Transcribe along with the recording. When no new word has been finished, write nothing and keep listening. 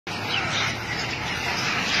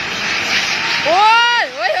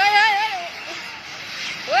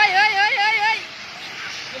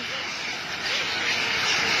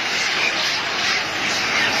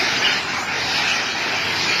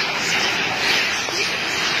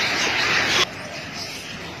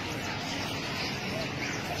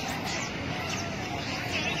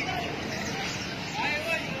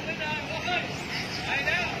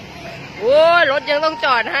ยังต้องจ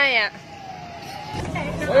อดให้อ่ะ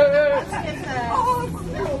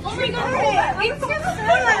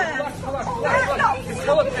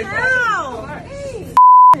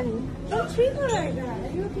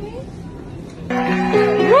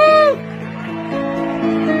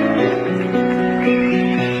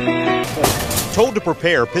Told to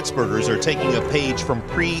prepare, Pittsburghers are taking a page from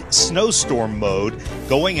pre-snowstorm mode,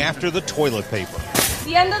 going after the toilet paper.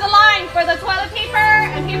 The end of the line for the toilet paper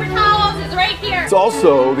and paper towels is right here. It's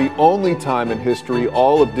also the only time in history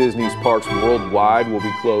all of Disney's parks worldwide will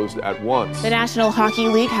be closed at once. The National Hockey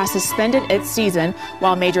League has suspended its season,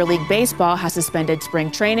 while Major League Baseball has suspended spring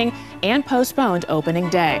training and postponed opening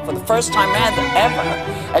day. For the first time ever,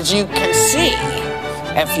 as you can see,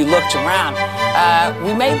 if you looked around,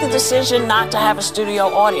 we made the decision not to have a studio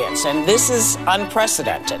audience, and this is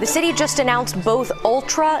unprecedented. The city just announced both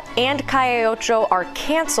Ultra and Calle Ocho are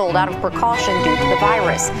canceled out of precaution due to the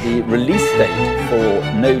virus. The release date for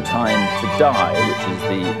No Time to Die, which is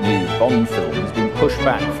the new Bond film, has been pushed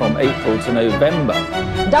back from April to November.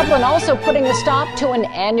 Dublin also putting a stop to an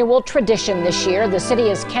annual tradition this year. The city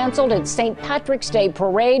has canceled its St. Patrick's Day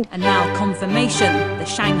parade. And now confirmation, the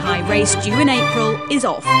Shanghai race due in April is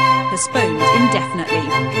off, postponed indefinitely.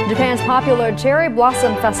 Japan's popular Cherry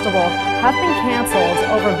Blossom Festival have been canceled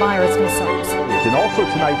over virus concerns. And also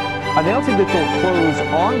tonight, announcing that they'll close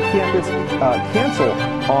on-campus, cancel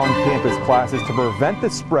on-campus classes to prevent the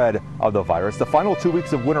spread of the virus. The final 2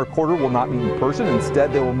 weeks of winter quarter will not meet in person.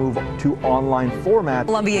 Instead, they will move to online format.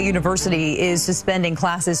 Columbia University is suspending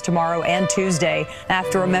classes tomorrow and Tuesday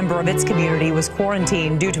after a member of its community was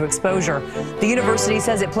quarantined due to exposure. The university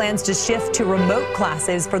says it plans to shift to remote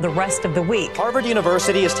classes for the rest of the week. Harvard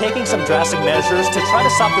University is taking some drastic measures to try to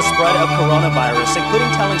stop the spread of coronavirus, including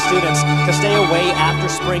telling students to stay away after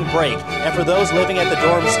spring break, and for those living at the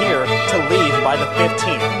dorms here to leave by the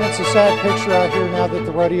 15th. It's a sad picture out here now that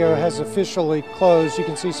the rodeo has officially closed. You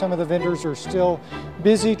can see some of the vendors are still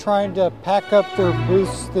busy trying to pack up their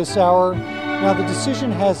booths this hour. Now, the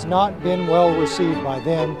decision has not been well received by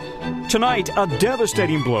them. Tonight, a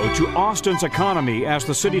devastating blow to Austin's economy as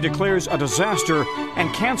the city declares a disaster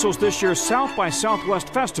and cancels this year's South by Southwest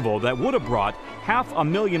festival that would have brought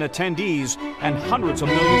 500,000 attendees and hundreds of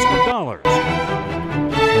millions of dollars.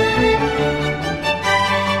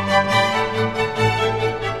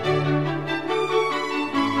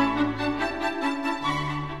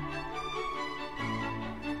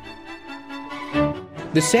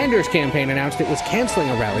 The Sanders campaign announced it was canceling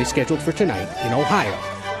a rally scheduled for tonight in Ohio.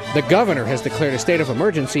 The governor has declared a state of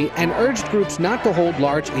emergency and urged groups not to hold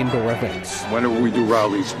large indoor events. Whenever we do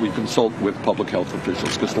rallies, we consult with public health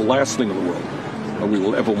officials, because the last thing in the world that we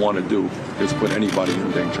will ever want to do is put anybody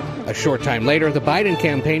in danger. A short time later, the Biden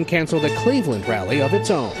campaign canceled a Cleveland rally of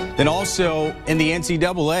its own. Then also in the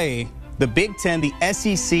NCAA, the Big Ten, the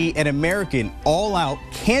SEC, and American all out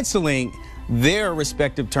canceling their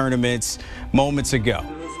respective tournaments moments ago.